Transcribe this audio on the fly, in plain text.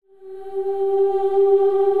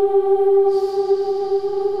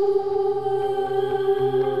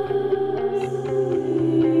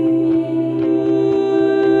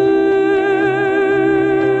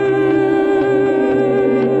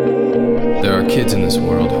kids in this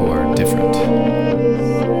world who are different,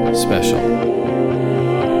 special.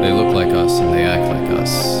 They look like us and they act like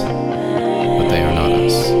us, but they are not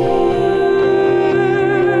us.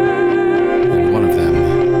 And one of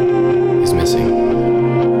them is missing.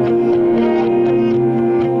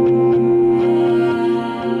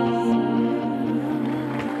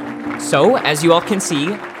 So, as you all can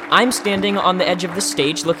see, I'm standing on the edge of the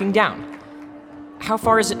stage looking down. How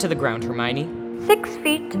far is it to the ground, Hermione? 6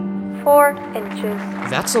 feet, 4 inches.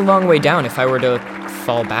 That's a long way down if I were to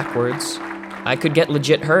fall backwards. I could get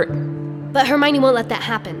legit hurt. But Hermione won't let that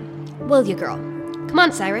happen. Will you, girl? Come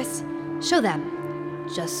on, Cyrus. Show them.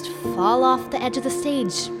 Just fall off the edge of the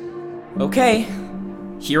stage. Okay,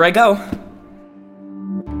 here I go.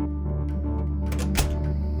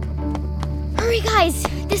 Hurry, guys!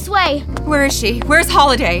 This way! Where is she? Where's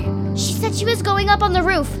Holiday? She said she was going up on the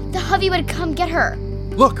roof. The Hovey would come get her.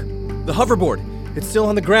 Look! The hoverboard. It's still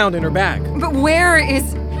on the ground in her bag. But where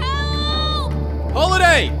is... Help!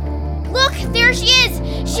 Holiday! Look, there she is!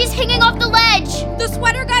 She's hanging off the ledge! The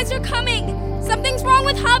sweater guys are coming! Something's wrong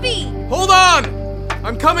with Hovey! Hold on!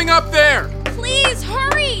 I'm coming up there! Please,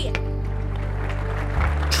 hurry!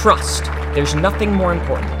 Trust. There's nothing more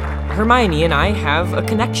important. Hermione and I have a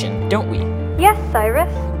connection, don't we? Yes,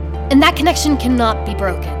 Cyrus. And that connection cannot be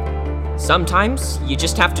broken. Sometimes you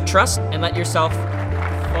just have to trust and let yourself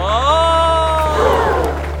fall.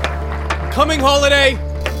 Coming, Holiday!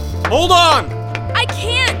 Hold on! I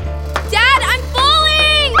can't! Dad, I'm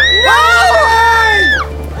falling!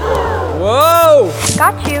 Whoa!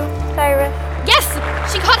 Got you, Cyrus. Yes!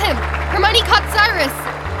 She caught him! Hermione caught Cyrus!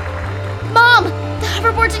 Mom! The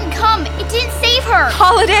hoverboard didn't come! It didn't save her!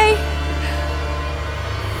 Holiday?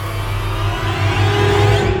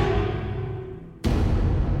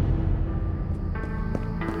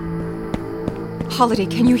 Holiday,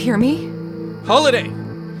 can you hear me? Holiday!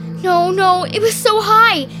 No, it was so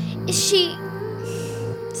high! Is she...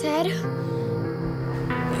 dead?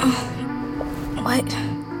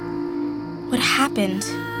 What happened?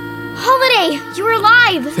 Holiday! You're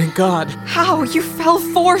alive! Thank God. How? You fell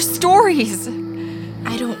 4 stories!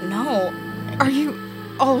 I don't know. Are you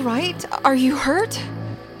all right? Are you hurt?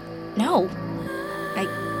 No.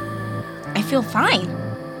 I feel fine.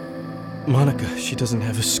 Monica, she doesn't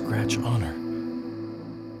have a scratch on her.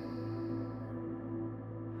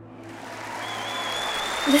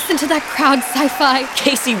 Listen to that crowd, Sci-Fi.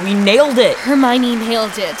 Casey, we nailed it! Hermione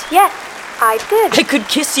nailed it. Yes, I did. I could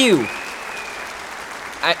kiss you!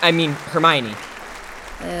 I mean, Hermione.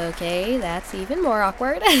 Okay, that's even more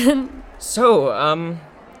awkward. So,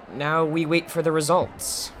 now we wait for the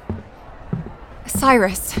results.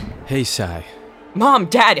 Cyrus. Hey, Sai. Mom,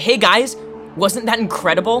 Dad, hey guys! Wasn't that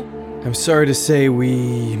incredible? I'm sorry to say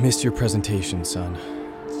we missed your presentation, son.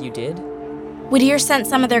 You did? Whittier sent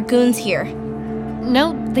some of their goons here.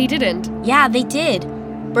 No, they didn't. Yeah, they did.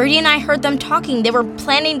 Birdie and I heard them talking. They were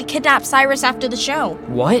planning to kidnap Cyrus after the show.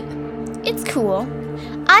 What? It's cool.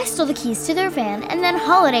 I stole the keys to their van, and then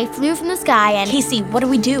Holiday flew from the sky and... Casey, what do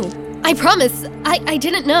we do? I promise, I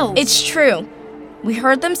didn't know. It's true. We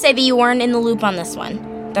heard them say that you weren't in the loop on this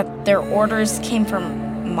one. That their orders came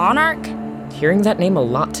from Monarch? Hearing that name a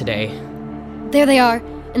lot today. There they are,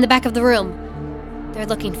 in the back of the room. They're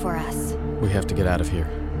looking for us. We have to get out of here.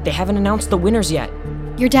 They haven't announced the winners yet.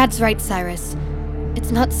 Your dad's right, Cyrus.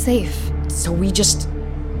 It's not safe. So we just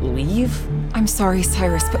leave? I'm sorry,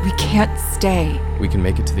 Cyrus, but we can't stay. We can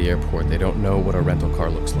make it to the airport. They don't know what a rental car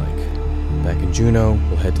looks like. Back in Juneau,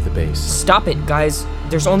 we'll head to the base. Stop it, guys.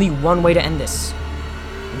 There's only one way to end this.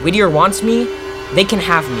 Whittier wants me, they can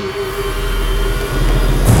have me.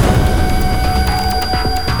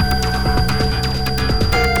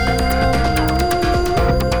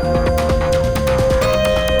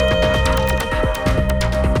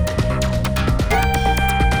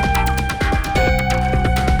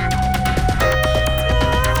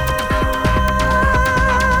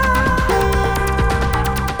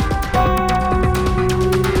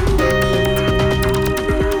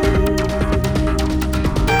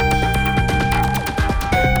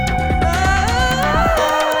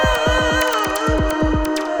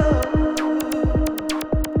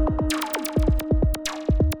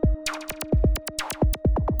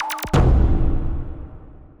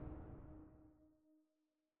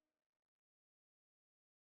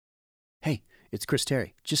 Hey, it's Chris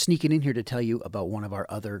Terry, just sneaking in here to tell you about one of our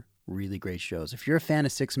other really great shows. If you're a fan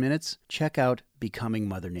of 6 Minutes, check out Becoming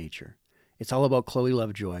Mother Nature. It's all about Chloe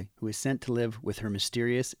Lovejoy, who is sent to live with her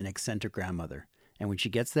mysterious and eccentric grandmother. And when she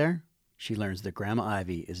gets there, she learns that Grandma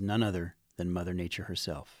Ivy is none other than Mother Nature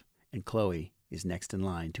herself. And Chloe is next in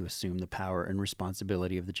line to assume the power and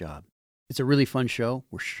responsibility of the job. It's a really fun show.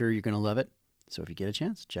 We're sure you're going to love it. So if you get a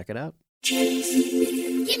chance, check it out. Give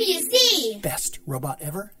me a Z!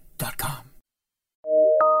 BestRobotEver.com